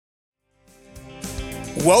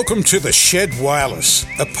Welcome to The Shed Wireless,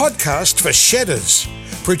 a podcast for shedders,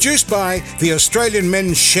 produced by the Australian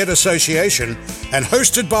Men's Shed Association and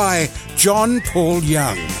hosted by John Paul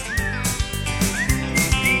Young.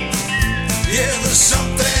 Yeah, there's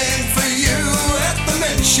something for you at the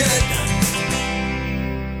Men's Shed.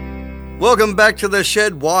 Welcome back to the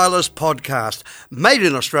Shed Wireless podcast, made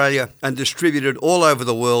in Australia and distributed all over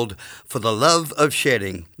the world for the love of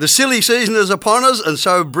shedding. The silly season is upon us, and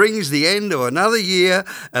so brings the end of another year,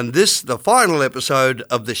 and this, the final episode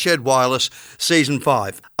of the Shed Wireless Season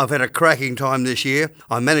 5. I've had a cracking time this year.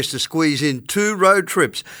 I managed to squeeze in 2 road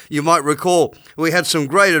trips. You might recall we had some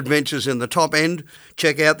great adventures in the top end.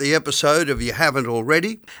 Check out the episode if you haven't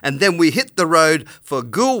already. And then we hit the road for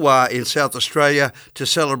Goolwa in South Australia to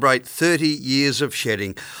celebrate 30 years of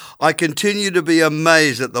shedding. I continue to be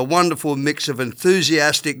amazed at the wonderful mix of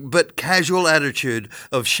enthusiastic but casual attitude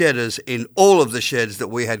of shedders in all of the sheds that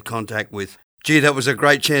we had contact with. Gee, that was a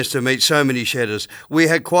great chance to meet so many shedders. We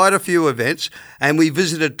had quite a few events and we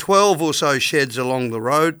visited 12 or so sheds along the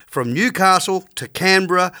road, from Newcastle to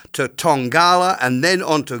Canberra to Tongala and then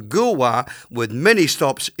on to Goolwa, with many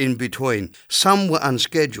stops in between. Some were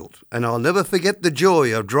unscheduled, and I'll never forget the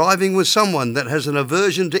joy of driving with someone that has an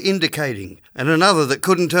aversion to indicating and another that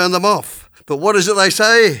couldn't turn them off. But what is it they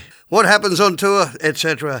say? What happens on tour,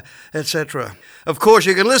 etc., etc. Of course,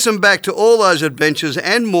 you can listen back to all those adventures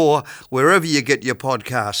and more wherever you get your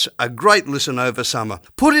podcasts. A great listen over summer.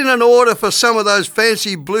 Put in an order for some of those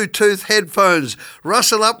fancy Bluetooth headphones.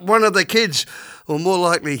 Rustle up one of the kids, or more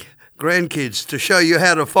likely grandkids, to show you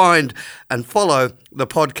how to find and follow the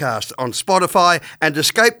podcast on Spotify and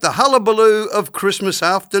escape the hullabaloo of Christmas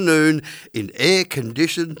afternoon in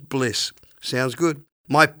air-conditioned bliss. Sounds good.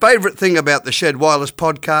 My favourite thing about the Shed Wireless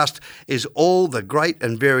podcast is all the great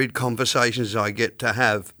and varied conversations I get to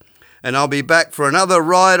have. And I'll be back for another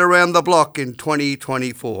ride around the block in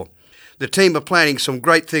 2024. The team are planning some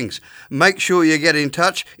great things. Make sure you get in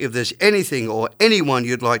touch. If there's anything or anyone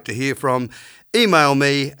you'd like to hear from, email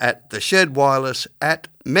me at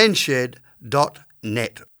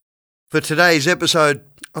theshedwireless@menshed.net. For today's episode,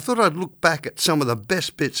 I thought I'd look back at some of the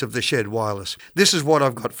best bits of the Shed Wireless. This is what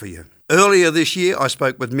I've got for you. Earlier this year, I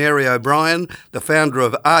spoke with Mary O'Brien, the founder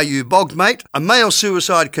of Are You Bogged Mate? A male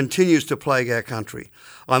suicide continues to plague our country.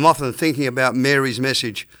 I'm often thinking about Mary's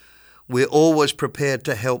message. We're always prepared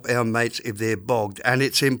to help our mates if they're bogged, and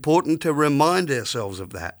it's important to remind ourselves of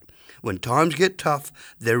that. When times get tough,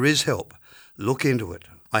 there is help. Look into it.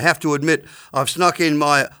 I have to admit, I've snuck in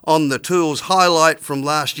my On the Tools highlight from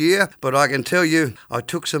last year, but I can tell you I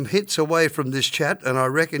took some hints away from this chat, and I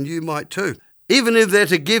reckon you might too. Even if they're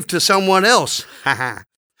to give to someone else.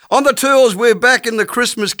 On the Tools, we're back in the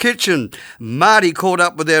Christmas kitchen. Marty caught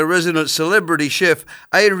up with our resident celebrity chef,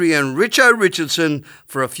 Adrian Richardson,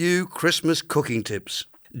 for a few Christmas cooking tips.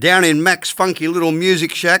 Down in Mac's funky little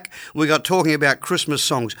music shack, we got talking about Christmas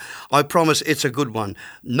songs. I promise it's a good one.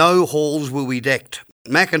 No halls will be decked.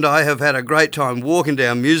 Mac and I have had a great time walking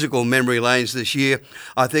down musical memory lanes this year.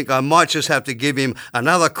 I think I might just have to give him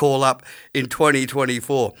another call up in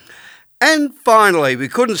 2024. And finally, we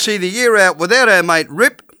couldn't see the year out without our mate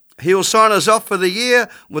Rip. He'll sign us off for the year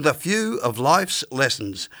with a few of life's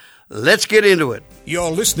lessons. Let's get into it.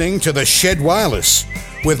 You're listening to The Shed Wireless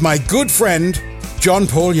with my good friend, John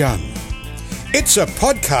Paul Young. It's a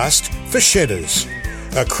podcast for shedders.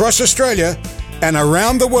 Across Australia and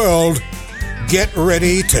around the world, get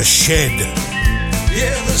ready to shed.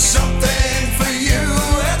 Yeah, there's something for you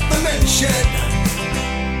at the Men's Shed.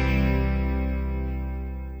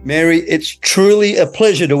 Mary, it's truly a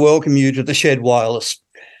pleasure to welcome you to the Shed Wireless.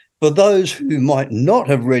 For those who might not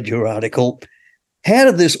have read your article, how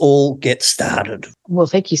did this all get started? Well,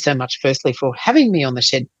 thank you so much, firstly, for having me on the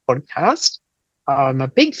Shed podcast. I'm a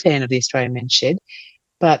big fan of the Australian Men's Shed,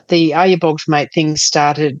 but the Are You Bogged Mate thing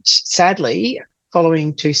started, sadly,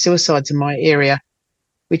 following 2 suicides in my area,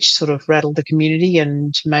 which sort of rattled the community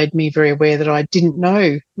and made me very aware that I didn't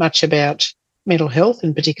know much about mental health,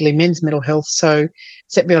 and particularly men's mental health. So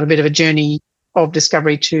set me on a bit of a journey of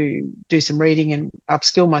discovery to do some reading and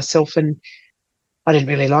upskill myself. And I didn't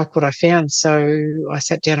really like what I found. So I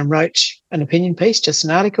sat down and wrote an opinion piece, just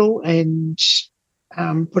an article, and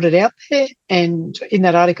put it out there. And in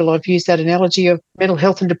that article, I've used that analogy of mental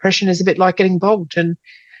health and depression is a bit like getting bogged. And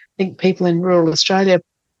I think people in rural Australia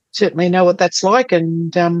certainly know what that's like.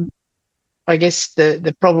 And I guess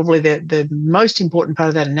probably the most important part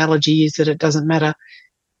of that analogy is that it doesn't matter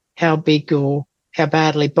how big or how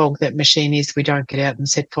badly bogged that machine is, we don't get out and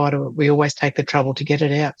set fire to it. We always take the trouble to get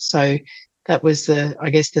it out. So that was the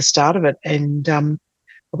start of it. And I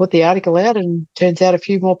put the article out, and turns out a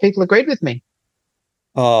few more people agreed with me.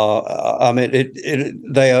 I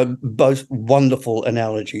mean, they are both wonderful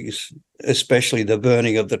analogies, especially the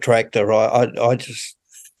burning of the tractor. I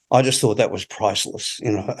just thought that was priceless.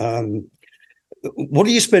 What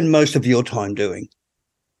do you spend most of your time doing?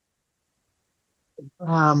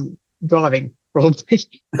 Driving, probably,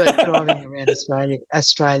 but driving around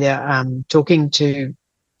Australia, talking to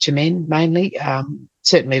men mainly.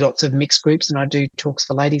 Certainly lots of mixed groups, and I do talks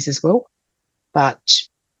for ladies as well. But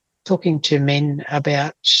talking to men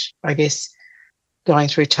about, I guess, going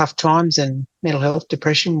through tough times and mental health,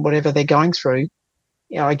 depression, whatever they're going through,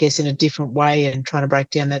 I guess in a different way, and trying to break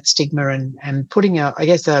down that stigma and putting a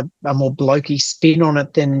more blokey spin on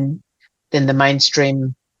it than the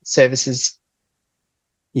mainstream services.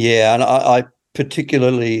 Yeah, and I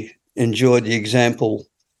particularly enjoyed the example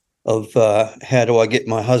of how do I get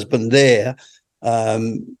my husband there?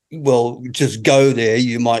 Well, just go there.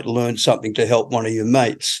 You might learn something to help one of your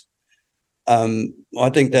mates. I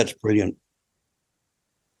think that's brilliant.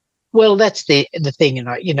 Well, that's the thing, and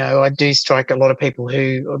I do strike a lot of people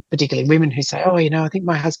who, particularly women, who say, "Oh, I think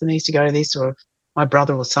my husband needs to go to this, or my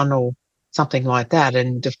brother or son, or something like that."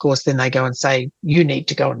 And of course, then they go and say, "You need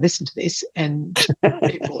to go and listen to this, and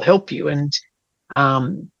it will help you." And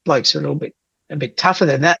blokes are a bit tougher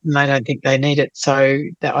than that, and they don't think they need it. So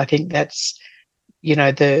I think that's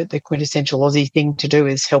the quintessential Aussie thing to do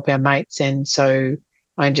is help our mates, and so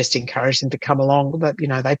I just encourage them to come along. But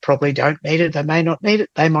they probably don't need it. They may not need it.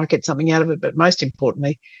 They might get something out of it, but most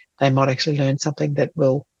importantly, they might actually learn something that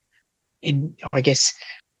will, I guess,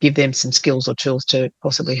 give them some skills or tools to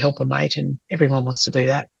possibly help a mate. And everyone wants to do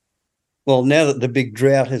that. Well, now that the big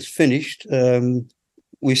drought has finished,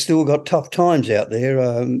 we still got tough times out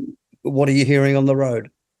there. What are you hearing on the road?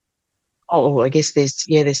 Oh, I guess there's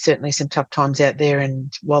certainly some tough times out there.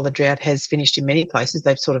 And while the drought has finished in many places,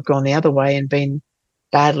 they've sort of gone the other way and been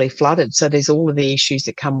badly flooded. So there's all of the issues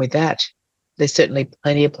that come with that. There's certainly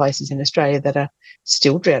plenty of places in Australia that are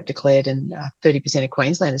still drought declared, and 30% of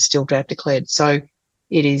Queensland is still drought declared. So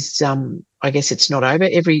it is, I guess it's not over.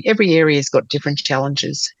 Every area's got different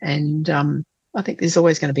challenges, and I think there's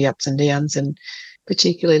always going to be ups and downs, and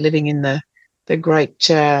particularly living in the great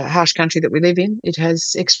harsh country that we live in, it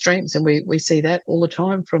has extremes, and we see that all the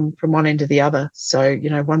time from one end to the other. So,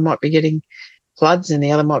 one might be getting floods and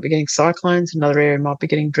the other might be getting cyclones, another area might be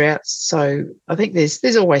getting droughts. So I think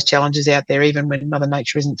there's always challenges out there, even when Mother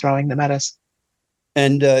Nature isn't throwing them at us.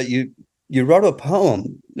 And you wrote a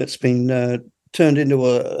poem that's been turned into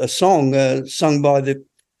a song sung by the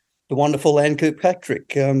wonderful Anne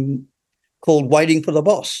Kirkpatrick called Waiting for the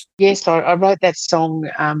Boss. Yes, I wrote that song,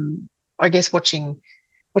 I guess, watching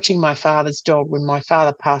my father's dog when my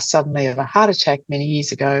father passed suddenly of a heart attack many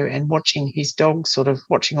years ago, and watching his dog sort of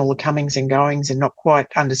watching all the comings and goings and not quite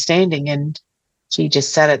understanding. And she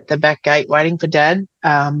just sat at the back gate waiting for Dad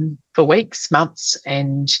for weeks, months,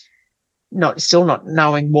 and still not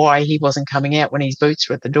knowing why he wasn't coming out when his boots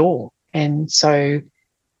were at the door. And so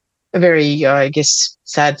a very, I guess,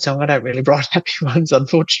 sad song. I don't really write happy ones,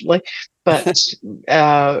 unfortunately, but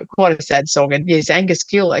quite a sad song. And yes, Angus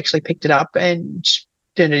Gill actually picked it up and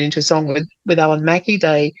turned it into a song with Alan Mackey.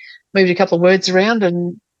 They moved a couple of words around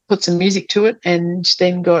and put some music to it, and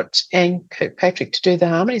then got Anne Kirkpatrick to do the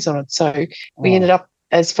harmonies on it. So we ended up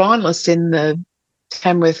as finalists in the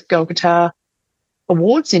Tamworth Gold Guitar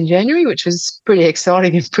Awards in January, which was pretty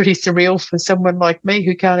exciting and pretty surreal for someone like me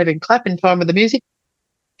who can't even clap in time with the music.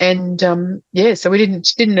 And so we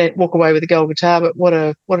didn't walk away with a gold guitar, but what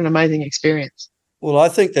an amazing experience. Well, I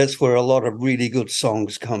think that's where a lot of really good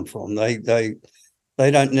songs come from. They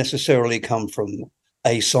don't necessarily come from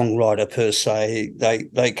a songwriter per se.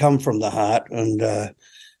 They come from the heart, and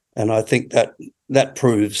I think that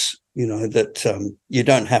proves that you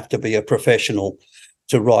don't have to be a professional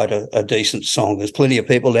to write a decent song. There's plenty of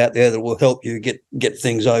people out there that will help you get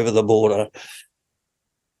things over the border.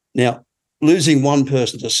 Now, losing one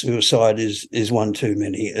person to suicide is one too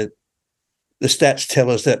many. The stats tell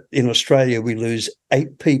us that in Australia we lose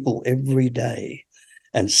 8 people every day,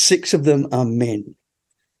 and 6 of them are men.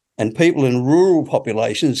 And people in rural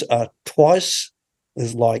populations are twice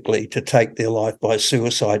as likely to take their life by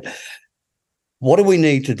suicide. What do we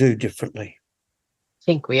need to do differently? I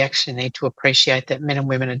think we actually need to appreciate that men and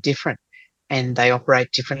women are different, and they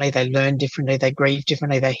operate differently, they learn differently, they grieve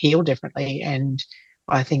differently, they heal differently. And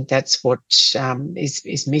I think that's what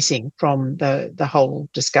is missing from the whole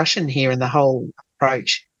discussion here and the whole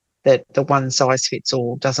approach, that the one size fits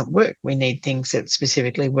all doesn't work. We need things that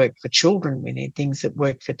specifically work for children. We need things that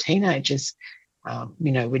work for teenagers.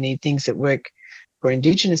 We need things that work for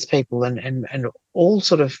Indigenous people and all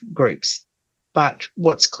sort of groups. But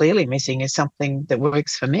what's clearly missing is something that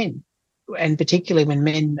works for men. and particularly when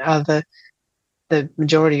men are the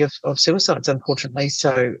majority of suicides, unfortunately.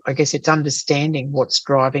 So I guess it's understanding what's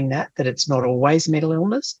driving that it's not always mental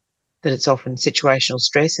illness, that it's often situational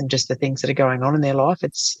stress and just the things that are going on in their life.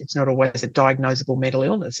 It's not always a diagnosable mental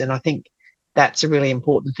illness. And I think that's a really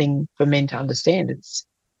important thing for men to understand.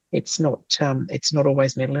 It's not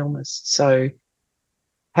always mental illness. So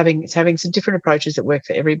having some different approaches that work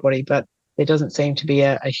for everybody, but there doesn't seem to be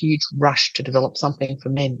a huge rush to develop something for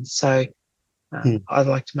men. So I'd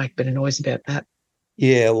like to make a bit of noise about that.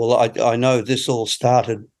 Yeah, well, I know this all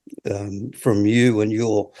started from you and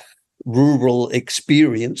your rural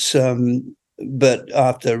experience, but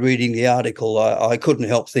after reading the article, I couldn't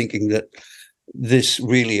help thinking that this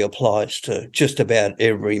really applies to just about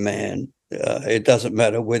every man. It doesn't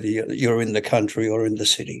matter whether you're in the country or in the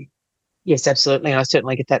city. Yes, absolutely. And I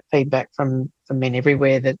certainly get that feedback from men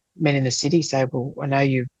everywhere, that men in the city say, well, I know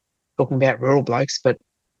you're talking about rural blokes, but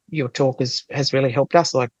your talk has really helped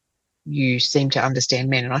us. Like, you seem to understand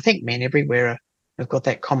men. And I think men everywhere have got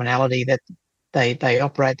that commonality that they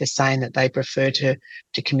operate the same, that they prefer to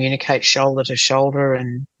communicate shoulder to shoulder.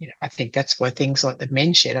 And, I think that's why things like the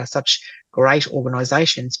Men's Shed are such great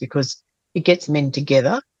organisations, because it gets men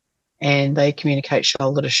together and they communicate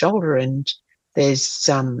shoulder to shoulder. And there's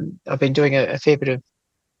I've been doing a fair bit of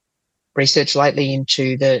research lately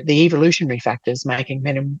into the evolutionary factors making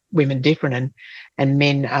men and women different, and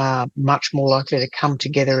men are much more likely to come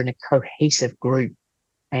together in a cohesive group.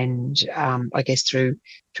 And I guess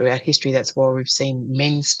throughout history, that's why we've seen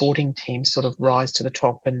men's sporting teams sort of rise to the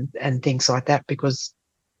top and things like that, because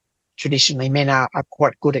traditionally men are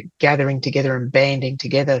quite good at gathering together and banding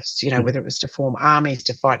together, whether it was to form armies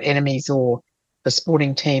to fight enemies or for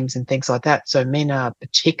sporting teams and things like that. So men are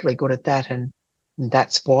particularly good at that, and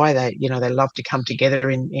that's why they love to come together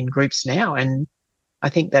in groups now. And I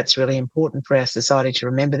think that's really important for our society to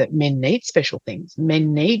remember, that men need special things.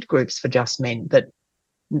 Men need groups for just men, that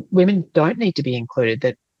women don't need to be included,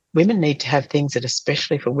 that women need to have things that are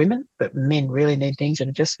especially for women, but men really need things that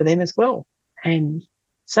are just for them as well. And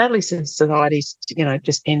sadly, society,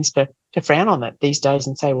 just tends to frown on that these days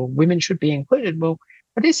and say, well, women should be included. Well,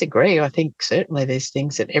 I disagree. I think certainly there's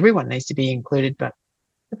things that everyone needs to be included, but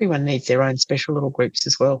everyone needs their own special little groups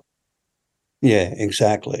as well. Yeah,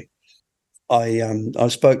 exactly. I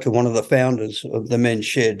spoke to one of the founders of the Men's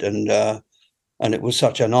Shed, and it was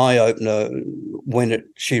such an eye opener when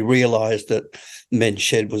she realised that Men's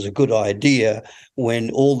Shed was a good idea,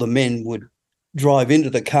 when all the men would drive into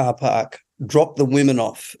the car park, drop the women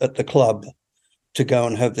off at the club to go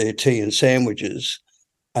and have their tea and sandwiches,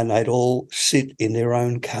 and they'd all sit in their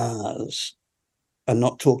own cars and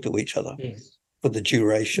not talk to each other. Yes. For the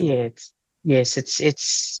duration. Yeah,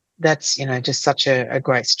 that's just such a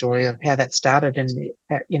great story of how that started, and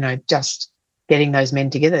just getting those men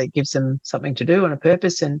together, it gives them something to do and a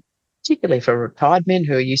purpose, and particularly for retired men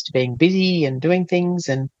who are used to being busy and doing things,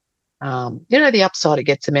 and the upside, it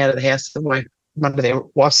gets them out of the house away from under their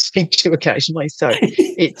wife's speak to occasionally. So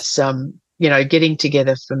it's getting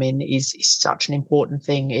together for men is such an important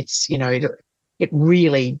thing. It's it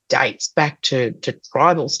really dates back to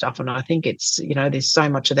tribal stuff. And I think it's, there's so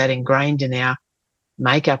much of that ingrained in our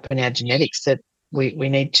makeup and our genetics that we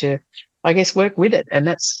need to, I guess, work with it. And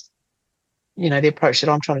that's, the approach that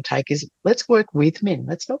I'm trying to take is, let's work with men.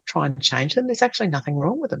 Let's not try and change them. There's actually nothing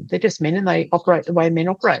wrong with them. They're just men and they operate the way men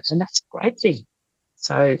operate. And that's a great thing.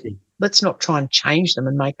 So let's not try and change them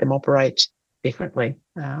and make them operate differently.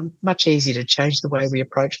 Much easier to change the way we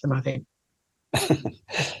approach them, I think.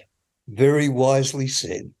 Very wisely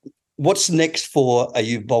said. What's next for Are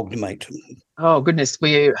You Bogged Mate? Oh, goodness.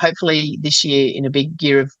 We're hopefully this year in a big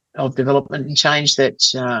year of development and change,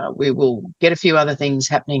 that we will get a few other things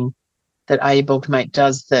happening that Are You Bogged Mate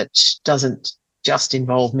does, that doesn't just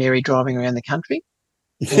involve Mary driving around the country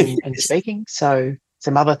and speaking. So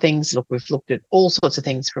some other things, we've looked at all sorts of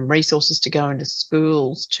things, from resources to go into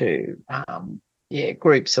schools to,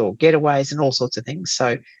 groups or getaways and all sorts of things.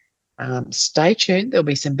 So stay tuned. There'll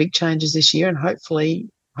be some big changes this year, and hopefully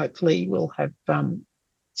we'll have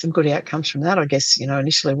some good outcomes from that. I guess,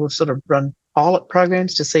 initially we'll sort of run pilot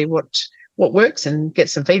programs to see what works and get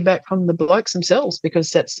some feedback from the blokes themselves, because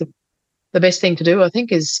that's the best thing to do, I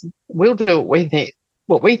think, is we'll do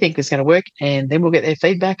what we think is going to work, and then we'll get their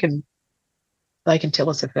feedback and they can tell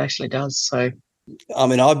us if it actually does. So, I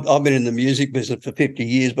mean, I've been in the music business for 50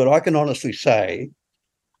 years, but I can honestly say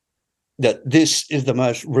that this is the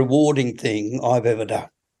most rewarding thing I've ever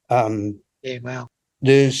done. Yeah, wow.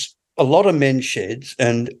 There's a lot of men's sheds,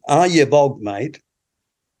 and Are You Bogged Mate,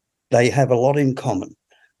 they have a lot in common.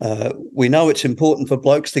 We know it's important for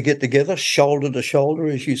blokes to get together, shoulder to shoulder,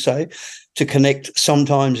 as you say, to connect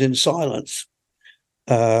sometimes in silence.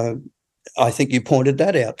 I think you pointed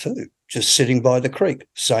that out too. Just sitting by the creek,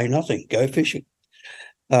 say nothing, go fishing.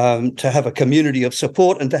 To have a community of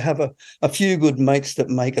support and to have a few good mates that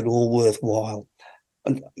make it all worthwhile.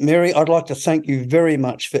 And Mary, I'd like to thank you very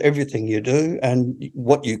much for everything you do and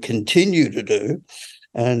what you continue to do.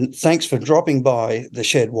 And thanks for dropping by the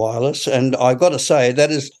Shed Wireless. And I've got to say, that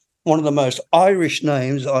is one of the most Irish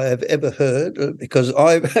names I have ever heard, because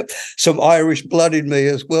I have some Irish blood in me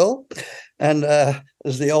as well. And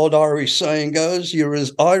as the old Irish saying goes, you're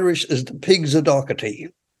as Irish as the pigs of Doherty.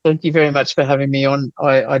 Thank you very much for having me on.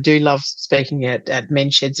 I do love speaking at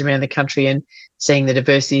men's sheds around the country and seeing the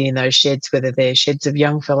diversity in those sheds, whether they're sheds of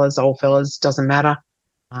young fellas, old fellas, doesn't matter.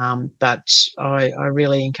 But I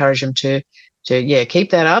really encourage them to keep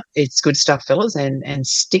that up. It's good stuff, fellas, and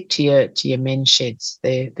stick to your men's sheds.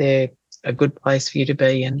 They're a good place for you to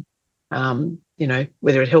be, and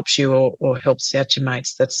whether it helps you or helps out your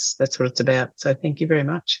mates, that's what it's about. So thank you very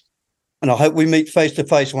much. And I hope we meet face to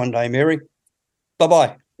face one day, Mary.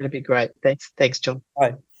 Bye-bye. It'd be great. Thanks, John.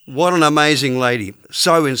 Bye. What an amazing lady.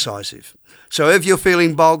 So incisive. So if you're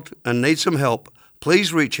feeling bogged and need some help,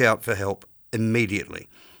 please reach out for help immediately.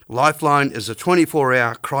 Lifeline is a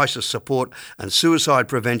 24-hour crisis support and suicide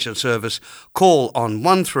prevention service. Call on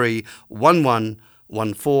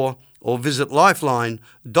 131114 or visit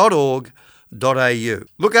lifeline.org.au.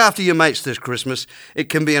 Look after your mates this Christmas. It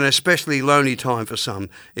can be an especially lonely time for some.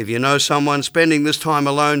 If you know someone spending this time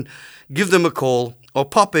alone, give them a call or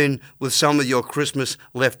pop in with some of your Christmas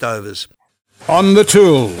leftovers. On the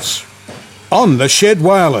tools, on the Shed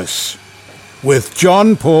Wireless, with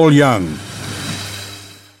John Paul Young.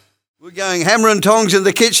 We're going hammer and tongs in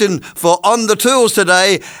the kitchen for On the Tools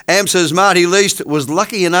today. AMSA's Marty Least was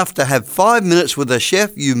lucky enough to have 5 minutes with a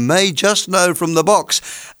chef you may just know from the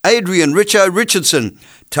box, Adrian Richardson.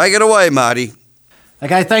 Take it away, Marty.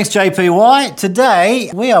 Okay, thanks JPY. Today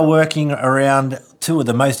we are working around two of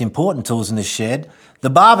the most important tools in the shed, the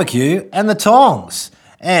barbecue and the tongs.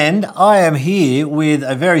 And I am here with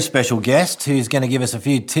a very special guest who's going to give us a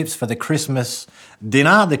few tips for the Christmas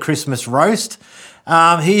dinner, the Christmas roast.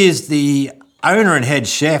 He is the owner and head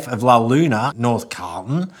chef of La Luna, North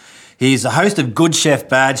Carlton. He's the host of Good Chef,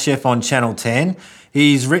 Bad Chef on Channel 10.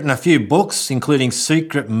 He's written a few books, including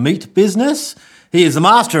Secret Meat Business. He is the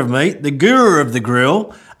master of meat, the guru of the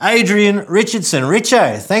grill, Adrian Richardson.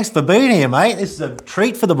 Richo, thanks for being here, mate. This is a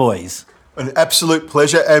treat for the boys. An absolute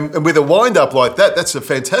pleasure. And with a wind-up like that, that's a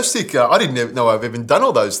fantastic... I didn't know I've even done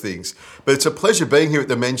all those things. But it's a pleasure being here at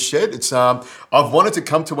the Men's Shed. It's I've wanted to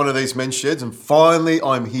come to one of these men's sheds, and finally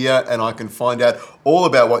I'm here and I can find out all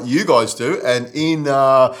about what you guys do. And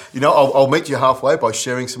I'll meet you halfway by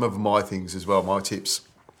sharing some of my things as well, my tips.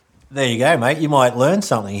 There you go, mate. You might learn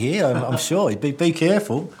something here, I'm sure. Be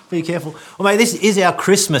careful. Be careful. Well, mate, this is our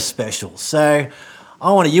Christmas special. So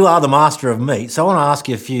you are the master of meat, so I want to ask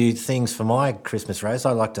you a few things for my Christmas roast.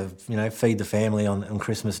 I like to, feed the family on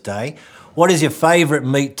Christmas Day. What is your favourite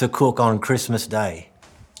meat to cook on Christmas Day?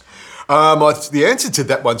 The answer to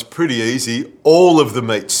that one's pretty easy. All of the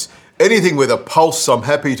meats. Anything with a pulse, I'm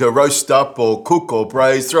happy to roast up or cook or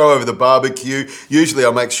braise, throw over the barbecue. Usually I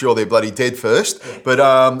make sure they're bloody dead first, but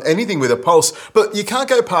anything with a pulse. But you can't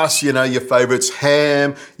go past, your favourites,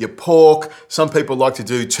 ham, your pork. Some people like to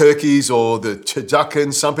do turkeys or the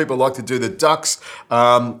turduckens. Some people like to do the ducks,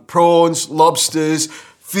 prawns, lobsters,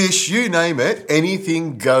 fish, you name it,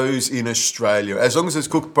 anything goes in Australia. As long as it's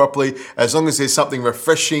cooked properly, as long as there's something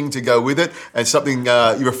refreshing to go with it and something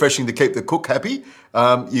refreshing to keep the cook happy,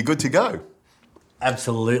 you're good to go.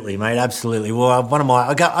 Absolutely, mate, absolutely. Well,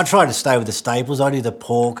 I try to stay with the staples. I do the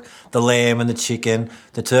pork, the lamb and the chicken,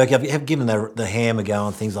 the turkey. I've given the ham a go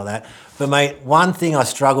and things like that. But, mate, one thing I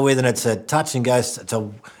struggle with, and it's a touch and go,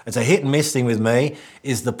 it's a hit and miss thing with me,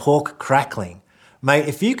 is the pork crackling. Mate,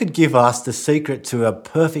 if you could give us the secret to a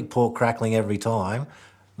perfect pork crackling every time,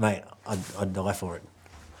 mate, I'd die for it.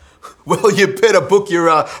 Well, you better book your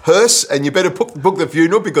hearse and you better book the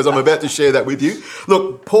funeral, because I'm about to share that with you.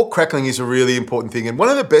 Look, pork crackling is a really important thing, and one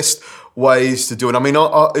of the best ways to do it,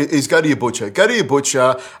 is go to your butcher. Go to your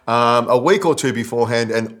butcher a week or two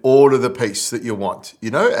beforehand and order the piece that you want,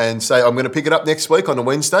 and say, I'm going to pick it up next week on a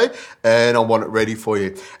Wednesday and I want it ready for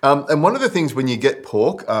you. And one of the things when you get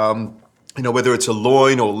pork, whether it's a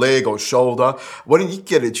loin or leg or shoulder, when you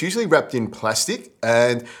get it, it's usually wrapped in plastic,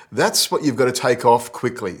 and that's what you've got to take off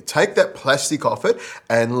quickly. Take that plastic off it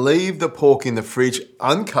and leave the pork in the fridge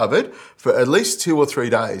uncovered for at least 2 or 3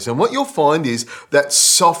 days. And what you'll find is that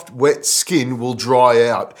soft, wet skin will dry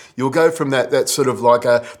out. You'll go from that sort of like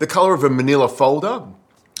the colour of a manila folder,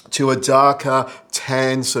 to a darker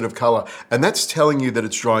tan sort of colour. And that's telling you that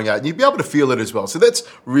it's drying out. And you'll be able to feel it as well. So that's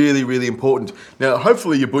really, really important. Now,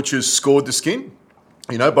 hopefully your butcher's scored the skin,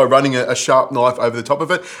 by running a sharp knife over the top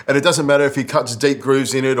of it. And it doesn't matter if he cuts deep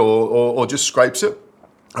grooves in it or just scrapes it.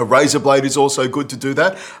 A razor blade is also good to do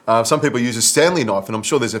that. Some people use a Stanley knife, and I'm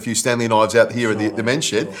sure there's a few Stanley knives out here in the men's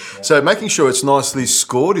shed. So making sure it's nicely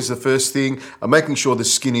scored is the first thing, and making sure the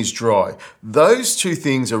skin is dry. Those two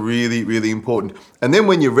things are really, really important. And then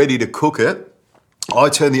when you're ready to cook it, I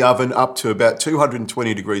turn the oven up to about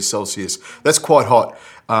 220 degrees Celsius. That's quite hot.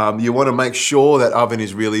 You want to make sure that oven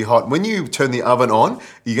is really hot. When you turn the oven on,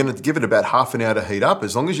 you're going to give it about half an hour to heat up,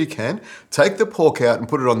 as long as you can. Take the pork out and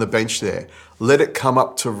put it on the bench there. Let it come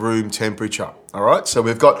up to room temperature. All right, so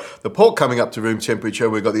we've got the pork coming up to room temperature.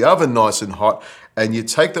 We've got the oven nice and hot. And you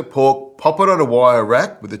take the pork, pop it on a wire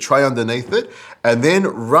rack with a tray underneath it, and then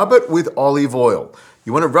rub it with olive oil.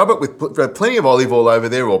 You want to rub it with plenty of olive oil over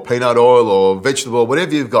there, or peanut oil or vegetable oil,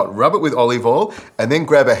 whatever you've got. Rub it with olive oil, and then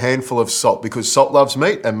grab a handful of salt, because salt loves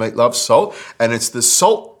meat and meat loves salt. And it's the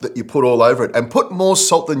salt that you put all over it, and put more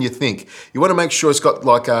salt than you think. You want to make sure it's got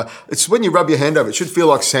it's when you rub your hand over, it should feel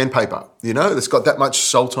like sandpaper. It's got that much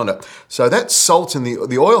salt on it. So that salt and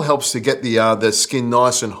the oil helps to get the skin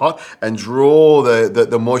nice and hot and draw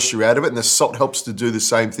the moisture out of it. And the salt helps to do the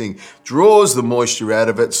same thing. Draws the moisture out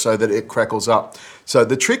of it so that it crackles up. So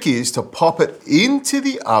the trick is to pop it into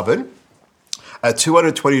the oven at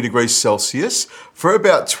 220 degrees Celsius for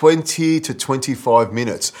about 20 to 25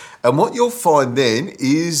 minutes. And what you'll find then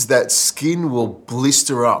is that skin will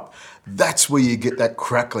blister up. That's where you get that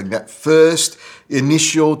crackling, that first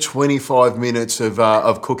initial 25 minutes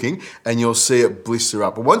of cooking, and you'll see it blister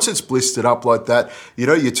up. But once it's blistered up like that,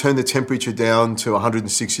 you turn the temperature down to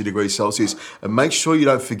 160 degrees Celsius, and make sure you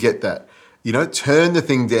don't forget that. Turn the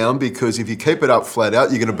thing down, because if you keep it up flat out,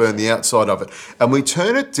 you're going to burn the outside of it. And we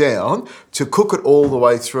turn it down to cook it all the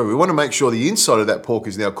way through. We want to make sure the inside of that pork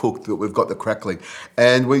is now cooked, that we've got the crackling.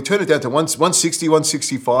 And we turn it down to 160,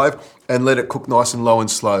 165, and let it cook nice and low and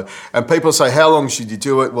slow. And people say, how long should you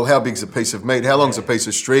do it? Well, how big's a piece of meat? How long's a piece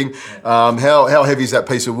of string? How heavy is that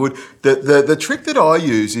piece of wood? The trick that I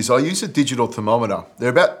use is I use a digital thermometer. They're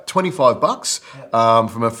about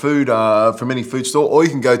 $25 from any food store, or you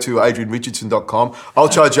can go to adrianrichardson.com. I'll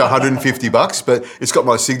charge you $150, but it's got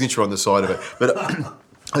my signature on the side of it. But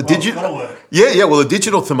a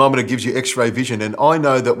digital thermometer gives you X-ray vision, and I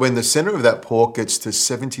know that when the center of that pork gets to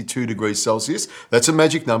 72 degrees Celsius, that's a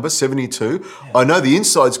magic number, 72. Yeah. I know the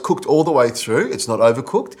inside's cooked all the way through. It's not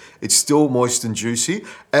overcooked. It's still moist and juicy,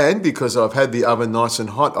 and because I've had the oven nice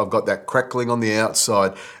and hot, I've got that crackling on the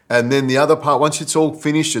outside. And then the other part, once it's all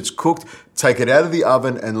finished, it's cooked, take it out of the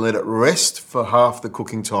oven and let it rest for half the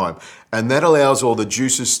cooking time. And that allows all the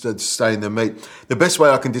juices to stay in the meat. The best way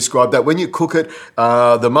I can describe that, when you cook it,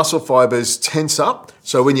 the muscle fibers tense up.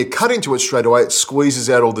 So when you cut into it straight away, it squeezes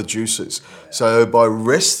out all the juices. So by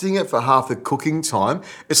resting it for half the cooking time,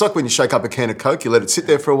 it's like when you shake up a can of Coke, you let it sit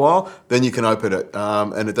there for a while, then you can open it,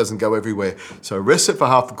 and it doesn't go everywhere. So rest it for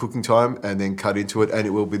half the cooking time and then cut into it, and it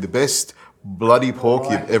will be the best bloody pork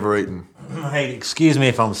you've ever eaten. Hey, excuse me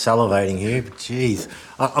if I'm salivating here, but geez,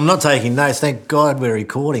 I'm not taking notes. Thank God we're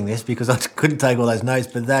recording this, because I couldn't take all those notes,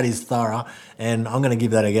 but that is thorough, and I'm going to give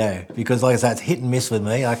that a go, because like I say, it's hit and miss with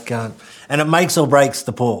me. I can't, and it makes or breaks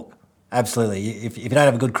the pork. Absolutely. If you don't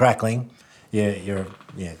have a good crackling, you're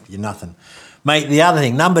nothing. Mate, the other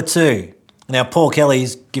thing, number 2. Now, Paul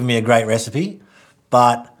Kelly's given me a great recipe,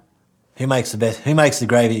 but who makes the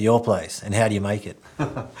gravy at your place, and how do you make it?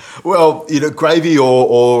 Well, gravy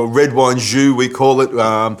or red wine jus, we call it,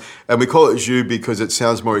 and we call it jus because it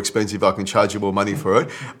sounds more expensive. I can charge you more money for it.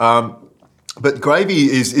 But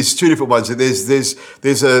gravy is two different ones. There's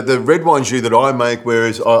the red wine jus that I make,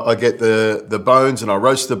 whereas I get the bones and I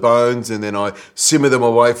roast the bones, and then I simmer them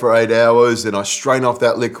away for 8 hours. Then I strain off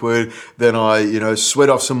that liquid. Then I sweat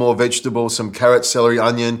off some more vegetables, some carrot, celery,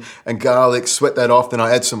 onion, and garlic. Sweat that off. Then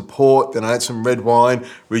I add some port. Then I add some red wine.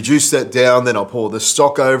 Reduce that down. Then I pour the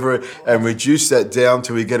stock over it and reduce that down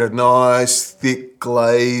till we get a nice thick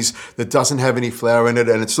glaze that doesn't have any flour in it,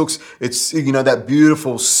 and it's that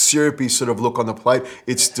beautiful syrupy sort of look on the plate.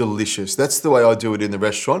 It's delicious. That's the way I do it in the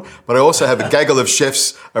restaurant, but I also have a gaggle of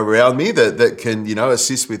chefs around me that can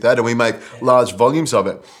assist with that, and we make large volumes of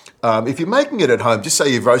it. If you're making it at home, just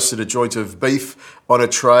say you've roasted a joint of beef on a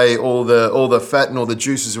tray, all the fat and all the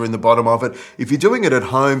juices are in the bottom of it. If you're doing it at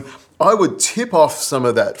home, I would tip off some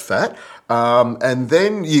of that fat, and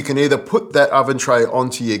then you can either put that oven tray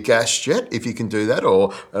onto your gas jet, if you can do that,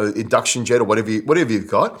 or induction jet, or whatever you've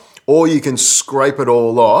got, or you can scrape it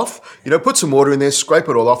all off. Put some water in there, scrape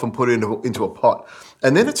it all off and put it into a pot.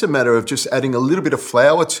 And then it's a matter of just adding a little bit of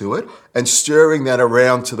flour to it and stirring that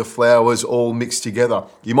around till the flour's all mixed together.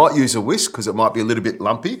 You might use a whisk because it might be a little bit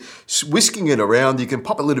lumpy. Whisking it around, you can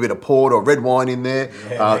pop a little bit of port or red wine in there,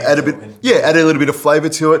 add a little bit of flavour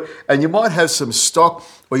to it, and you might have some stock,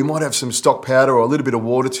 or you might have some stock powder or a little bit of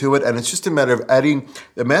water to it, and it's just a matter of adding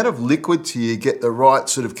the amount of liquid till you get the right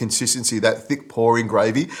sort of consistency, that thick pouring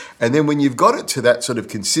gravy. And then when you've got it to that sort of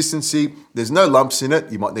consistency, there's no lumps in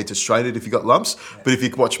it. You might need to strain it if you've got lumps, but if you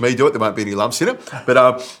watch me do it, there won't be any lumps in it.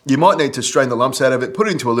 But you might need to strain the lumps out of it, put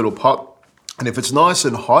it into a little pot, and if it's nice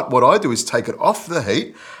and hot, what I do is take it off the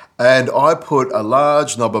heat, and I put a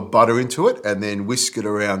large knob of butter into it and then whisk it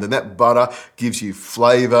around. And that butter gives you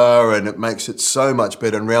flavour and it makes it so much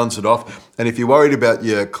better and rounds it off. And if you're worried about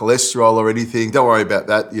your cholesterol or anything, don't worry about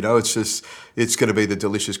that. It's going to be the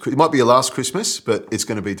delicious. It might be your last Christmas, but it's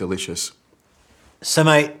going to be delicious. So,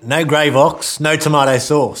 mate, no Gravox, no tomato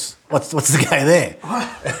sauce. What's the go there?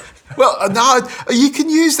 Well, no, you can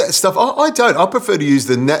use that stuff. I don't. I prefer to use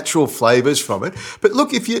the natural flavours from it. But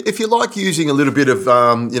look, if you like using a little bit of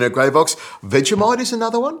Gravox, Vegemite is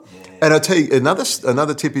another one. Yeah. And I'll tell you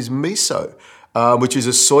another tip is miso, which is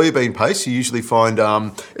a soybean paste. You usually find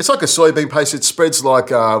it's like a soybean paste. It spreads like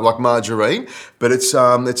margarine, but it's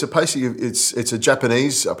a paste. It's a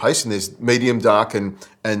Japanese paste, and there's medium, dark, and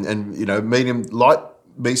medium light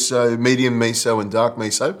miso, medium miso, and dark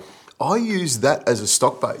miso. I use that as a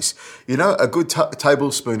stock base. A good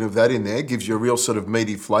tablespoon of that in there gives you a real sort of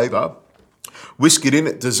meaty flavour. Whisk it in,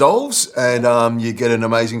 it dissolves, and you get an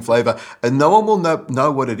amazing flavour. And no one will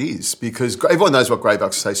know what it is because everyone knows what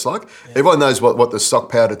Gravox tastes like. Yeah. Everyone knows what the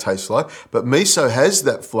stock powder tastes like. But miso has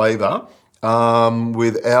that flavour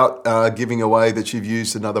without giving away that you've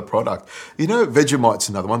used another product. Vegemite's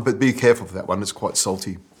another one, but be careful for that one. It's quite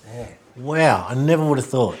salty. Yeah. Wow, I never would have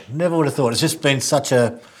thought. It's just been such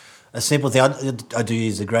a simple thing. I do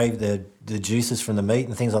use the gravy, the juices from the meat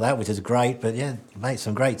and things like that, which is great. But yeah, mate,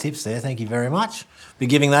 some great tips there. Thank you very much. Be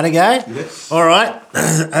giving that a go. Yes. All right.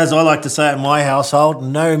 As I like to say in my household,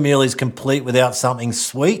 no meal is complete without something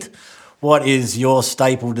sweet. What is your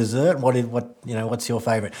staple dessert? What's your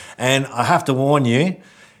favourite? And I have to warn you,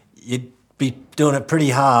 you'd be doing it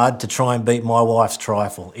pretty hard to try and beat my wife's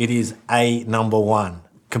trifle. It is number one,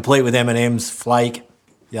 complete with M&Ms, flake,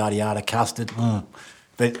 yada yada, custard.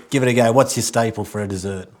 But give it a go. What's your staple for a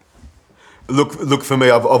dessert? Look for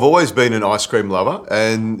me, I've always been an ice cream lover.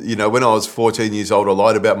 And, when I was 14 years old, I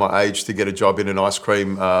lied about my age to get a job in an ice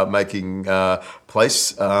cream making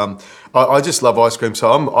place. I just love ice cream.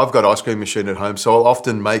 So I've got an ice cream machine at home. So I'll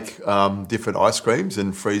often make different ice creams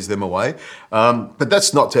and freeze them away. But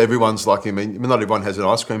that's not to everyone's liking. Not everyone has an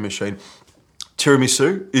ice cream machine.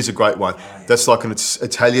 Tiramisu is a great one. That's like an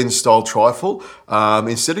Italian-style trifle.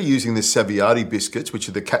 Instead of using the Saviati biscuits, which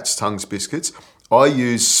are the cat's tongues biscuits, I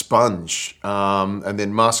use sponge and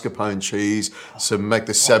then mascarpone cheese, make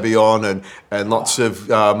the Savion and lots of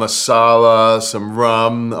masala, some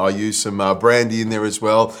rum. I use some brandy in there as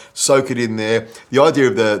well. Soak it in there. The idea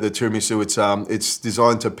of the tiramisu, it's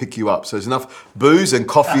designed to pick you up. So there's enough booze and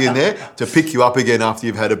coffee in there to pick you up again after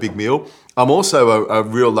you've had a big meal. I'm also a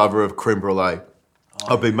real lover of creme brulee.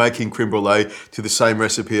 I've been making creme brulee to the same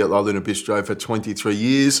recipe at La Luna Bistro for 23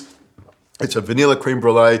 years. It's a vanilla creme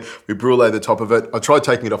brulee. We brulee the top of it. I tried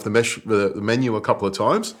taking it off the menu a couple of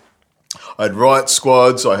times. I had riot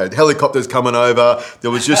squads. I had helicopters coming over. It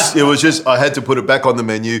was just. I had to put it back on the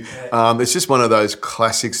menu. It's just one of those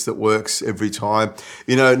classics that works every time.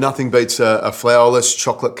 Nothing beats a flourless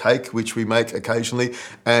chocolate cake, which we make occasionally.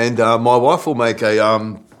 And my wife will make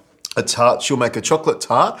a tart. She'll make a chocolate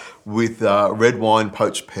tart with red wine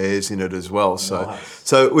poached pears in it as well.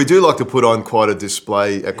 So we do like to put on quite a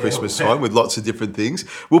display at Christmas time with lots of different things.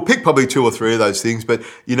 We'll pick probably 2 or 3 of those things, but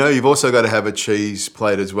you've also got to have a cheese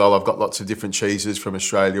plate as well. I've got lots of different cheeses from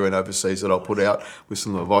Australia and overseas that I'll put out with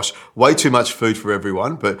some lavash. Way too much food for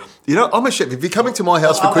everyone, but I'm a chef. If you're coming to my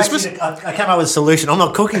house for Christmas... I came up with a solution. I'm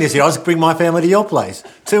not cooking this year. I'll just bring my family to your place.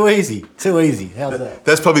 Too easy. How's that?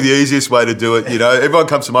 That's probably the easiest way to do it. Everyone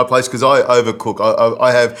comes to my place because I overcook.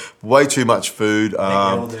 I have way too much food.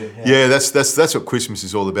 That's what Christmas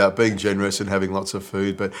is all about, being generous and having lots of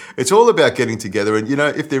food. But it's all about getting together. And,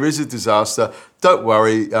 if there is a disaster, don't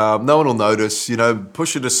worry. No one will notice.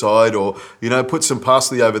 Push it aside or, put some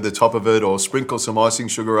parsley over the top of it or sprinkle some icing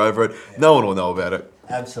sugar over it. Yeah. No one will know about it.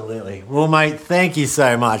 Absolutely. Well, mate, thank you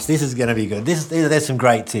so much. This is going to be good. There's some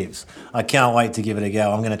great tips. I can't wait to give it a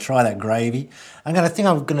go. I'm going to try that gravy. I'm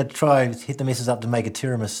going to try and hit the missus up to make a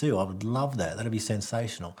tiramisu. I would love that. That'd be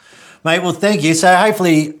sensational. Mate, well, thank you. So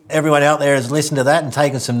hopefully everyone out there has listened to that and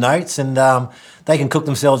taken some notes, and they can cook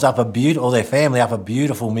themselves up or their family up a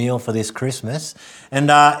beautiful meal for this Christmas. And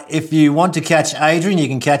if you want to catch Adrian, you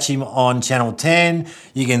can catch him on Channel 10.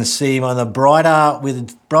 You can see him on the Brighter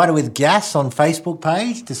with Gas on Facebook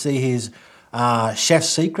page to see his Chef's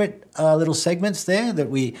Secret little segments there that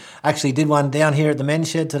we actually did one down here at the Men's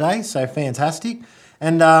Shed today, so fantastic.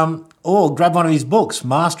 And or grab one of his books,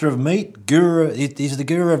 Master of Meat, Guru. He's the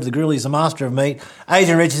guru of the grill. He's the master of meat.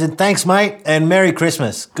 Adrian Richardson, thanks, mate, and Merry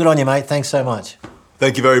Christmas. Good on you, mate. Thanks so much.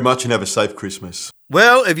 Thank you very much and have a safe Christmas.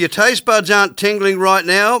 Well, if your taste buds aren't tingling right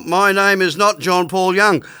now, my name is not John Paul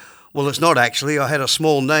Young. Well, it's not actually. I had a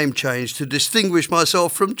small name change to distinguish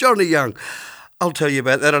myself from Johnny Young. I'll tell you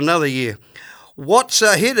about that another year. What's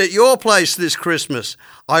a hit at your place this Christmas?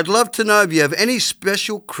 I'd love to know if you have any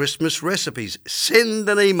special Christmas recipes. Send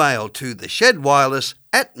an email to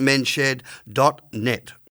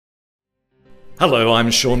theshedwireless@menshed.net. Hello, I'm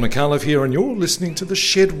Sean McAuliffe here, and you're listening to The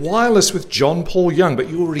Shed Wireless with John Paul Young. But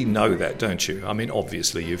you already know that, don't you? I mean,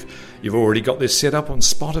 obviously, you've already got this set up on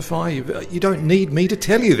Spotify. You don't need me to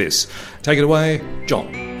tell you this. Take it away,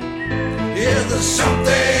 John. Yeah, there's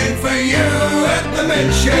something for you at the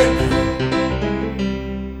Men's Shed.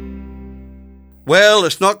 Well,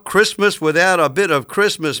 it's not Christmas without a bit of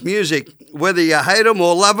Christmas music. Whether you hate them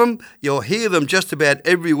or love them, you'll hear them just about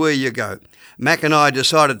everywhere you go. Mac and I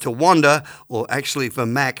decided to wander, or actually for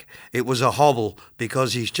Mac, it was a hobble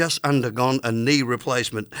because he's just undergone a knee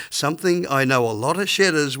replacement, something I know a lot of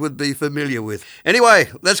shedders would be familiar with.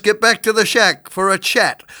 Anyway, let's get back to the shack for a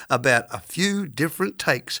chat about a few different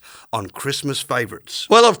takes on Christmas favourites.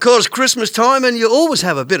 Well, of course, Christmas time, and you always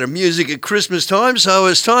have a bit of music at Christmas time, so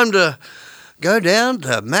it's time to go down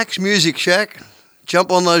to Mac's Music Shack,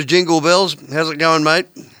 jump on those jingle bells. How's it going, mate?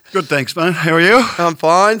 Good, thanks, mate. How are you? I'm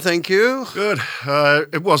fine, thank you. Good.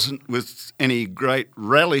 It wasn't with any great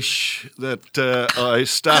relish that I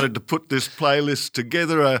started to put this playlist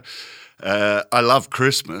together. I love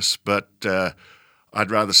Christmas, but I'd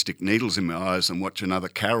rather stick needles in my eyes than watch another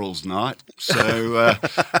Carol's night. So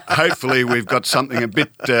hopefully we've got something a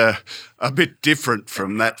bit different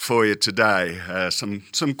from that for you today. Some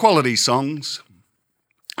quality songs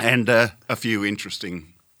and a few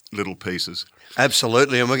interesting little pieces.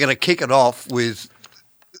 Absolutely, and we're going to kick it off with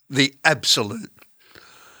the absolute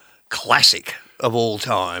classic of all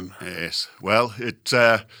time. Yes, well, it's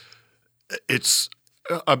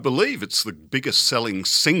I believe it's the biggest selling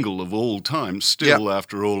single of all time still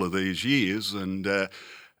after all of these years, and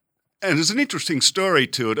there's an interesting story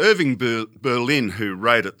to it. Irving Berlin, who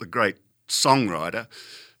wrote it, the great songwriter,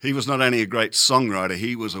 he was not only a great songwriter,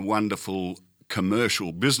 he was a wonderful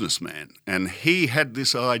commercial businessman, and he had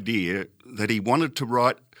this idea that he wanted to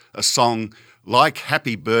write a song like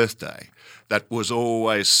Happy Birthday that was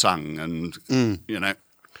always sung, and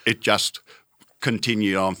it just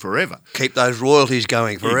continued on forever. Keep those royalties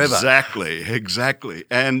going forever. Exactly.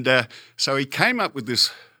 And so he came up with this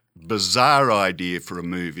bizarre idea for a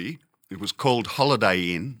movie. It was called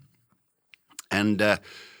Holiday Inn, and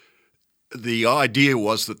the idea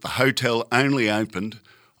was that the hotel only opened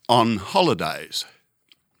on holidays,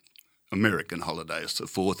 American holidays, the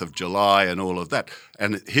 4th of July and all of that.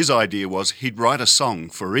 And his idea was he'd write a song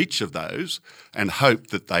for each of those and hope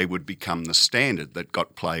that they would become the standard that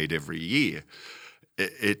got played every year.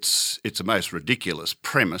 It's a most ridiculous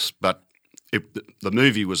premise, but the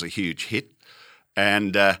movie was a huge hit.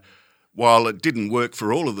 And while it didn't work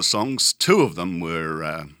for all of the songs, two of them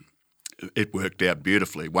were... it worked out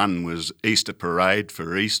beautifully. One was Easter Parade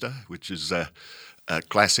for Easter, which is a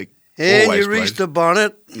classic. And your Easter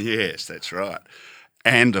bonnet. Yes, that's right.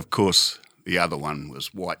 And, of course, the other one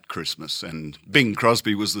was White Christmas. And Bing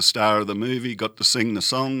Crosby was the star of the movie, got to sing the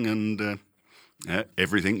song, and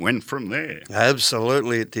everything went from there.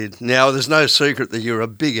 Absolutely it did. Now, there's no secret that you're a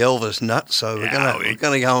big Elvis nut, so we're going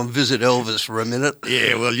to go and visit Elvis for a minute.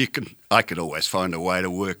 Yeah, well, I could always find a way to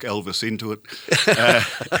work Elvis into it.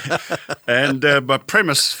 And my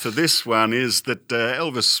premise for this one is that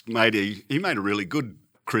Elvis made a really good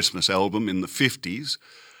Christmas album in the 50s.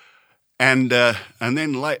 And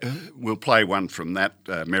then later, we'll play one from that,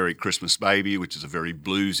 Merry Christmas Baby, which is a very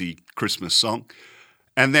bluesy Christmas song.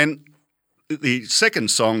 And then the second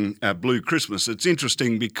song, Blue Christmas, it's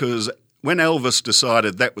interesting because when Elvis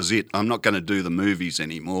decided that was it, I'm not going to do the movies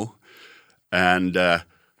anymore, and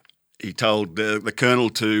he told the Colonel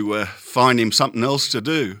to find him something else to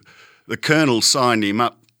do. The Colonel signed him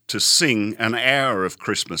up to sing an hour of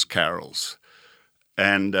Christmas carols.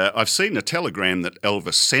 And I've seen a telegram that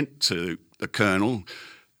Elvis sent to the Colonel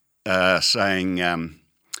saying,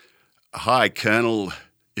 "Hi, Colonel,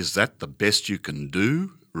 is that the best you can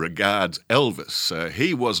do? Regards, Elvis." So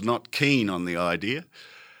he was not keen on the idea.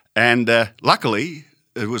 And luckily,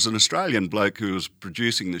 it was an Australian bloke who was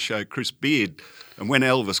producing the show, Chris Beard. And when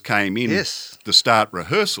Elvis came in to start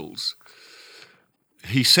rehearsals,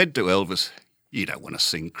 he said to Elvis, "You don't want to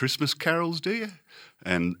sing Christmas carols, do you?"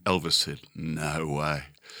 And Elvis said, "No way."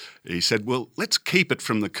 He said, "Well, let's keep it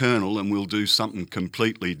from the Colonel and we'll do something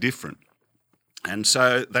completely different." And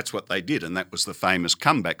so that's what they did, and that was the famous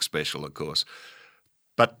comeback special, of course.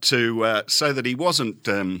 But to so that he wasn't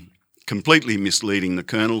completely misleading the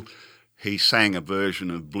Colonel, he sang a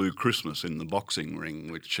version of Blue Christmas in the boxing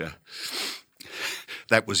ring, which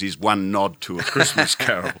that was his one nod to a Christmas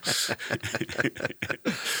carol.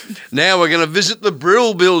 Now we're going to visit the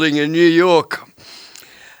Brill Building in New York.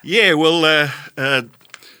 Yeah, well,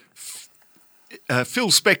 Phil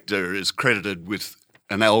Spector is credited with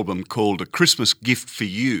an album called A Christmas Gift for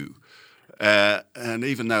You. And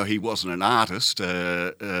even though he wasn't an artist,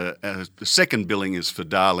 the second billing is for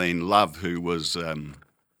Darlene Love, who was a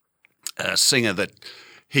singer that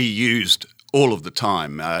he used all of the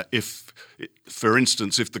time. For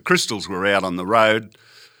instance, if the Crystals were out on the road,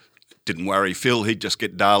 didn't worry Phil, he'd just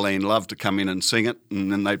get Darlene Love to come in and sing it,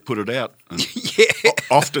 and then they'd put it out. And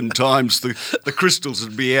oftentimes the Crystals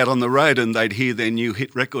would be out on the road and they'd hear their new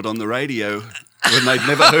hit record on the radio when they'd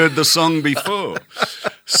never heard the song before.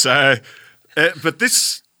 So... but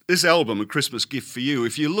this album, A Christmas Gift for You,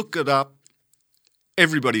 if you look it up,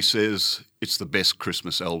 everybody says it's the best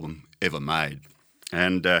Christmas album ever made.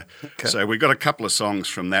 And so we've got a couple of songs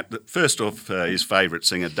from that. First off, his favourite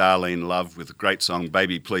singer, Darlene Love, with a great song,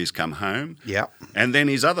 Baby Please Come Home. Yeah. And then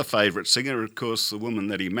his other favourite singer, of course, the woman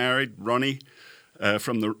that he married, Ronnie,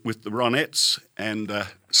 with the Ronettes, and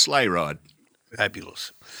Sleigh Ride.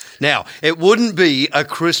 Fabulous. Now, it wouldn't be a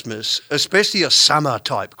Christmas, especially a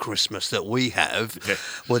summer-type Christmas that we have,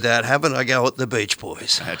 without having a go at the Beach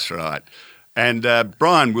Boys. That's right. And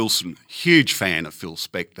Brian Wilson, huge fan of Phil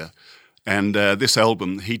Spector. And this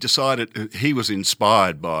album, he decided he was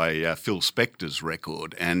inspired by Phil Spector's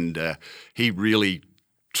record, and he really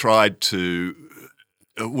tried to...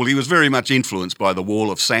 well, he was very much influenced by the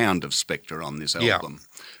wall of sound of Spector on this album. Yeah.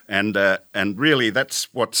 And really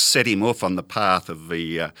that's what set him off on the path of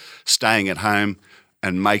the staying at home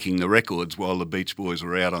and making the records while the Beach Boys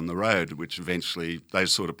were out on the road, which eventually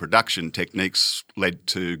those sort of production techniques led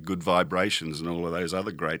to Good Vibrations and all of those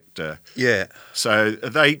other great... So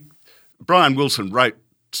Brian Wilson wrote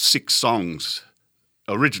 6 songs,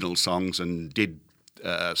 original songs, and did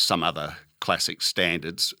some other classic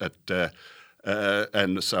standards.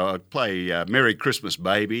 And so I'd play Merry Christmas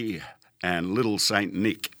Baby and Little Saint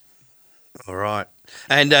Nick. All right.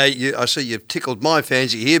 And I see you've tickled my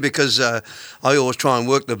fancy here because I always try and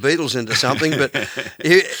work the Beatles into something. But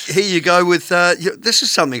here you go with, this is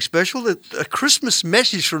something special, a Christmas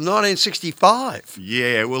message from 1965.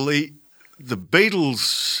 Yeah, well, the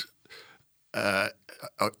Beatles,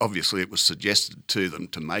 obviously it was suggested to them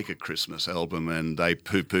to make a Christmas album, and they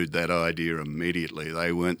poo-pooed that idea immediately.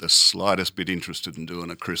 They weren't the slightest bit interested in doing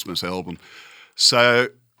a Christmas album. So...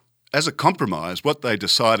 as a compromise, what they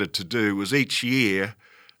decided to do was each year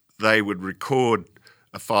they would record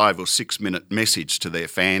a 5 or 6 minute message to their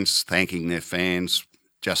fans, thanking their fans,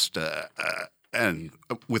 and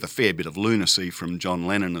with a fair bit of lunacy from John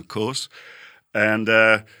Lennon, of course, and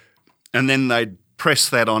then they'd press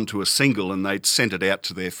that onto a single and they'd send it out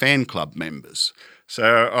to their fan club members.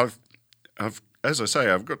 So I've as I say,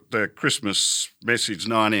 I've got the Christmas message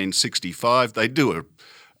 1965. They do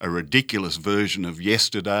a ridiculous version of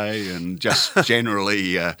Yesterday and just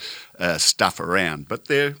generally stuff around. But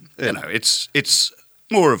they're, you know, it's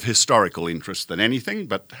more of historical interest than anything.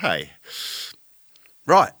 But hey,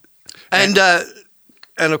 right, and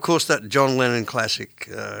of course that John Lennon classic,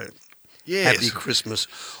 yes. Happy Christmas,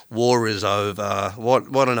 War is Over.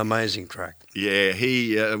 What an amazing track. Yeah,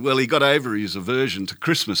 he got over his aversion to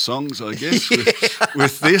Christmas songs, I guess,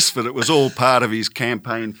 with this, but it was all part of his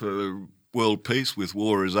campaign for world peace with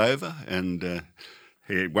War is Over, and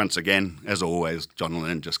he, once again, as always, John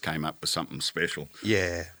Lennon just came up with something special.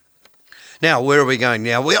 Yeah. Now, where are we going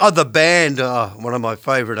now? We are the band, one of my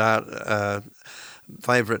favourite I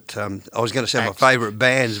was going to say my favourite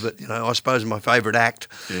bands, but, you know, I suppose my favourite act.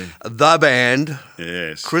 Yeah. The band.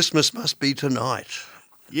 Yes. Christmas Must Be Tonight.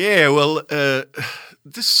 Yeah, well,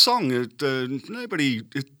 this song,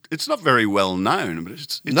 it's not very well known, but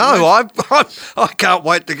it's I can't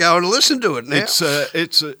wait to go and listen to it now.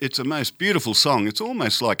 It's a most beautiful song. It's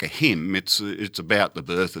almost like a hymn. It's about the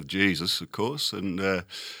birth of Jesus, of course, and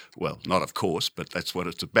well, not of course, but that's what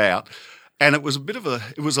it's about. and it was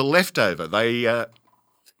a leftover. They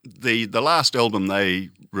the last album they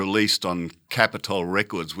released on Capitol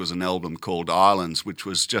Records was an album called Islands, which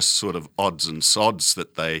was just sort of odds and sods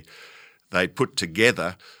that they put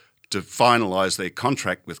together to finalise their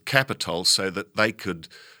contract with Capitol so that they could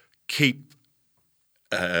keep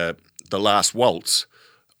The Last Waltz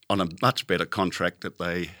on a much better contract that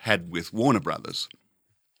they had with Warner Brothers.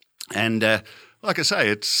 And like I say,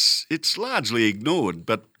 it's largely ignored,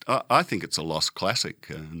 but I think it's a lost classic,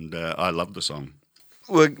 and I love the song.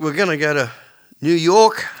 We're going to go to New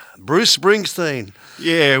York. Bruce Springsteen.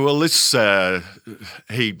 Yeah, well, Bruce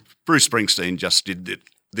Springsteen just did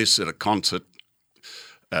this at a concert,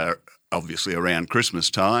 obviously around Christmas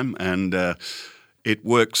time, and it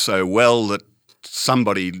worked so well that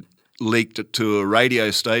somebody leaked it to a radio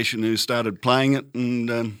station who started playing it,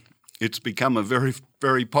 and it's become a very,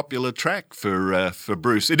 very popular track for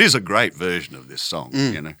Bruce. It is a great version of this song.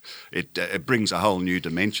 You know, it brings a whole new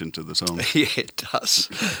dimension to the song. Yeah, it does.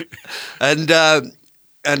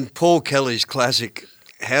 And Paul Kelly's classic,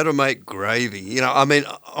 How to Make Gravy. You know, I mean,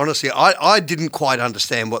 honestly, I didn't quite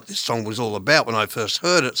understand what this song was all about when I first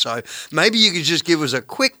heard it. So maybe you could just give us a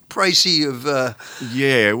quick précis of.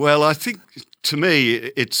 Yeah, well, I think to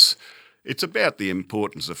me it's about the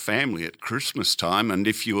importance of family at Christmas time, and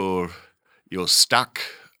if you're stuck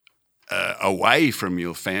away from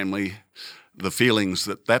your family, the feelings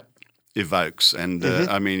that evokes, and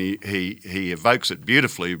I mean he evokes it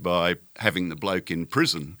beautifully by having the bloke in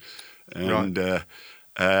prison, and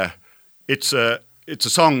it's a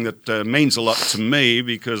song that means a lot to me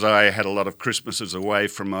because I had a lot of Christmases away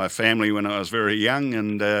from my family when I was very young,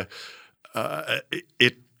 and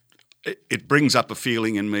it brings up a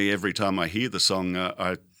feeling in me every time I hear the song.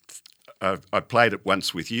 I played it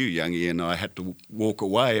once with you, Youngie, and I had to walk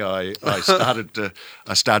away. I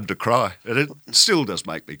started to cry, and it still does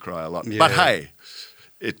make me cry a lot. Yeah. But hey,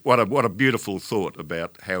 what a beautiful thought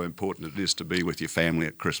about how important it is to be with your family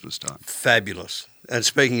at Christmas time. Fabulous. And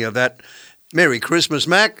speaking of that, Merry Christmas,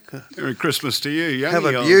 Mac. Merry Christmas to you, Youngie. Have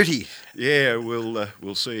a beauty. Yeah,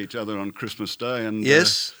 we'll see each other on Christmas Day, and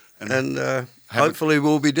yes, and hopefully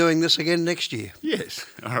we'll be doing this again next year. Yes.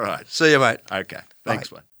 All right. See you, mate. Okay.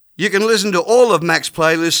 Thanks, mate. You can listen to all of Mac's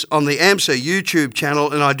playlists on the AMSA YouTube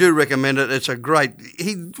channel, and I do recommend it. It's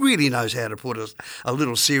he really knows how to put a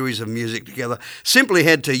little series of music together. Simply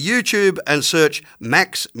head to YouTube and search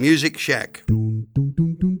Mac's Music Shack.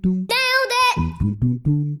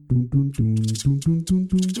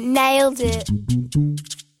 Nailed it.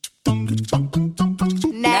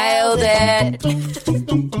 Nailed it.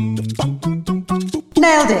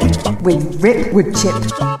 Nailed it with Rip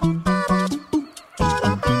Woodchip.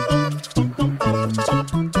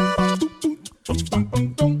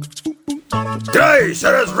 G'day,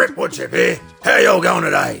 Shedders, Rip Woodchip here. How y'all going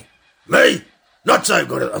today? Me? Not so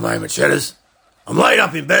good at the moment, Shedders. I'm laid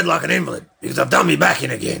up in bed like an invalid because I've done me back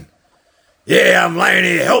in again. Yeah, I'm laying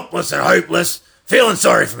here helpless and hopeless, feeling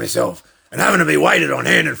sorry for myself and having to be weighted on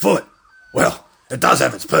hand and foot. Well, it does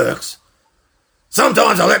have its perks.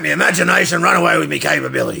 Sometimes I let my imagination run away with me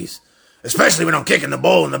capabilities, especially when I'm kicking the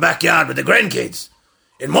ball in the backyard with the grandkids.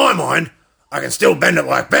 In my mind, I can still bend it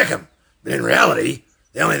like Beckham, but in reality,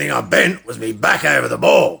 the only thing I bent was me back over the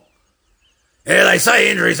ball. Yeah, they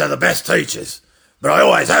say injuries are the best teachers, but I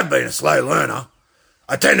always have been a slow learner.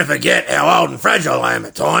 I tend to forget how old and fragile I am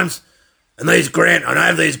at times, and I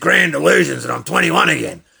have these grand delusions that I'm 21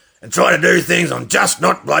 again, and try to do things I'm just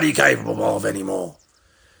not bloody capable of anymore.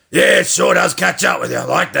 Yeah, it sure does catch up with you,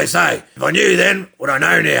 like they say. If I knew then what I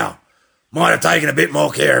know now, might have taken a bit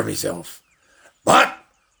more care of myself. But,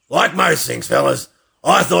 like most things, fellas,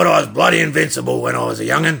 I thought I was bloody invincible when I was a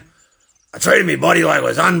young'un. I treated my body like it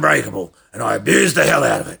was unbreakable, and I abused the hell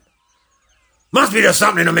out of it. Must be just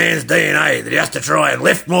something in a man's DNA that he has to try and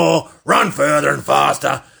lift more, run further and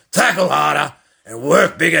faster, tackle harder, and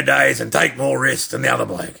work bigger days and take more risks than the other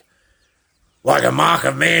bloke. Like a mark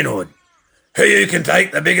of manhood. Who can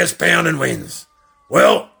take the biggest pound and wins.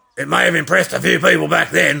 Well, it may have impressed a few people back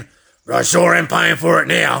then, but I sure am paying for it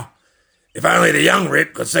now. If only the young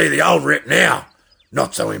Rip could see the old Rip now.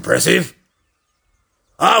 Not so impressive.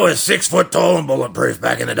 I was 6 foot tall and bulletproof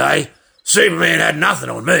back in the day. Superman had nothing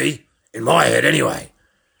on me, in my head anyway.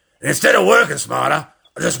 And instead of working smarter,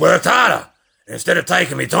 I just worked harder. And instead of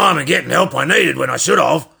taking me time and getting help I needed when I should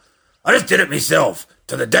have, I just did it myself,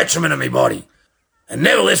 to the detriment of me body. And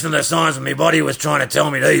never listened to the signs when my body was trying to tell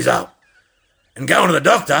me to ease up. And going to the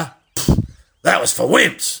doctor, that was for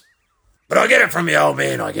wimps. But I get it from the old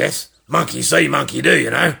man, I guess. Monkey see, monkey do, you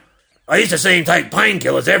know. I used to see him take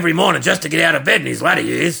painkillers every morning just to get out of bed in his latter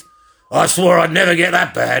years. I swore I'd never get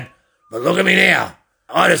that bad. But look at me now.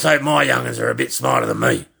 I just hope my young'uns are a bit smarter than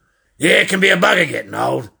me. Yeah, it can be a bugger getting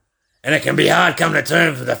old, and it can be hard coming to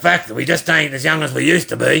terms with the fact that we just ain't as young as we used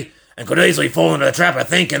to be and could easily fall into the trap of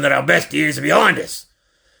thinking that our best years are behind us.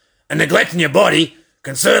 And neglecting your body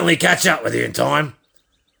can certainly catch up with you in time.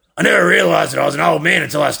 I never realised that I was an old man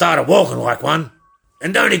until I started walking like one.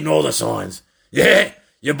 And don't ignore the signs. Yeah,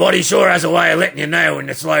 your body sure has a way of letting you know when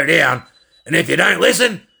to slow down, and if you don't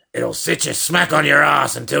listen, it'll sit you smack on your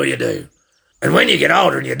ass until you do. And when you get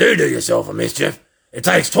older and you do yourself a mischief, it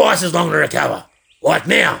takes twice as long to recover. Like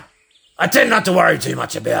now. I tend not to worry too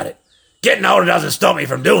much about it. Getting older doesn't stop me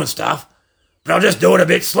from doing stuff, but I'll just do it a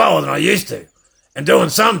bit slower than I used to. And doing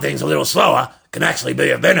some things a little slower can actually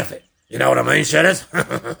be a benefit. You know what I mean, Shedders?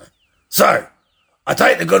 So, I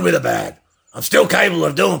take the good with the bad. I'm still capable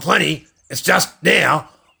of doing plenty. It's just now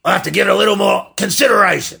I have to give it a little more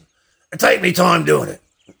consideration and take me time doing it.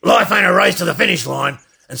 Life ain't a race to the finish line,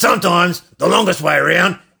 and sometimes the longest way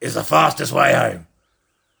around is the fastest way home.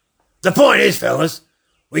 The point is, fellas,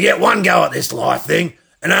 we get one go at this life thing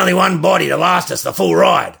and only one body to last us the full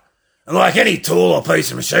ride. And like any tool or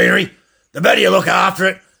piece of machinery, the better you look after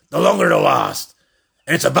it, the longer it'll last.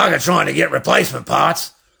 And it's a bugger trying to get replacement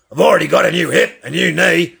parts. I've already got a new hip, a new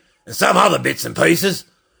knee, and some other bits and pieces.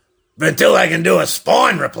 But until they can do a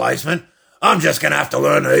spine replacement, I'm just going to have to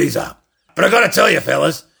learn to ease up. But I got to tell you,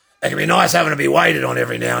 fellas, it can be nice having to be waited on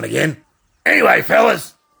every now and again. Anyway,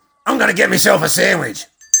 fellas, I'm going to get myself a sandwich.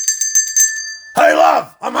 Hey,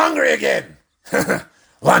 love, I'm hungry again.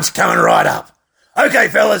 Lunch coming right up. Okay,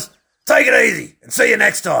 fellas, take it easy and see you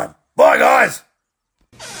next time. Bye, guys.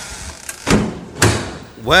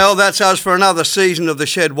 Well, that's us for another season of the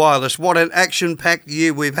Shed Wireless. What an action-packed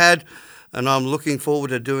year we've had, and I'm looking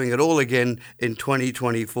forward to doing it all again in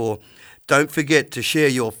 2024. Don't forget to share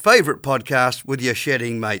your favourite podcast with your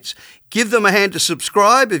shedding mates. Give them a hand to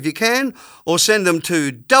subscribe if you can, or send them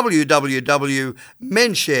to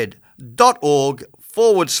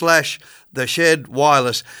www.menshed.org/The Shed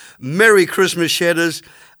Wireless. Merry Christmas, Shedders.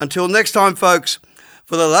 Until next time, folks,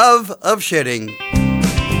 for the love of shedding.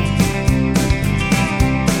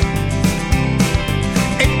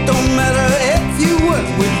 It don't matter if you work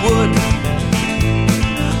with wood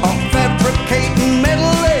or fabricating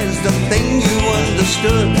metal is the thing you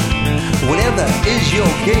understood. Whatever is your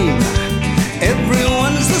game,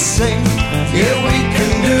 everyone's the same. Yeah, we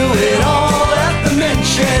can do it all at the men's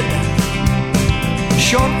shed.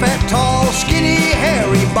 Short, fat, tall, skinny,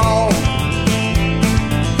 hairy, bald.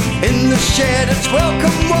 In the shed, it's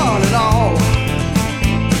welcome one and all.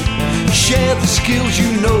 Share the skills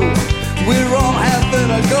you know. We're all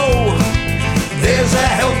having a go. There's a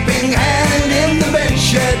helping hand.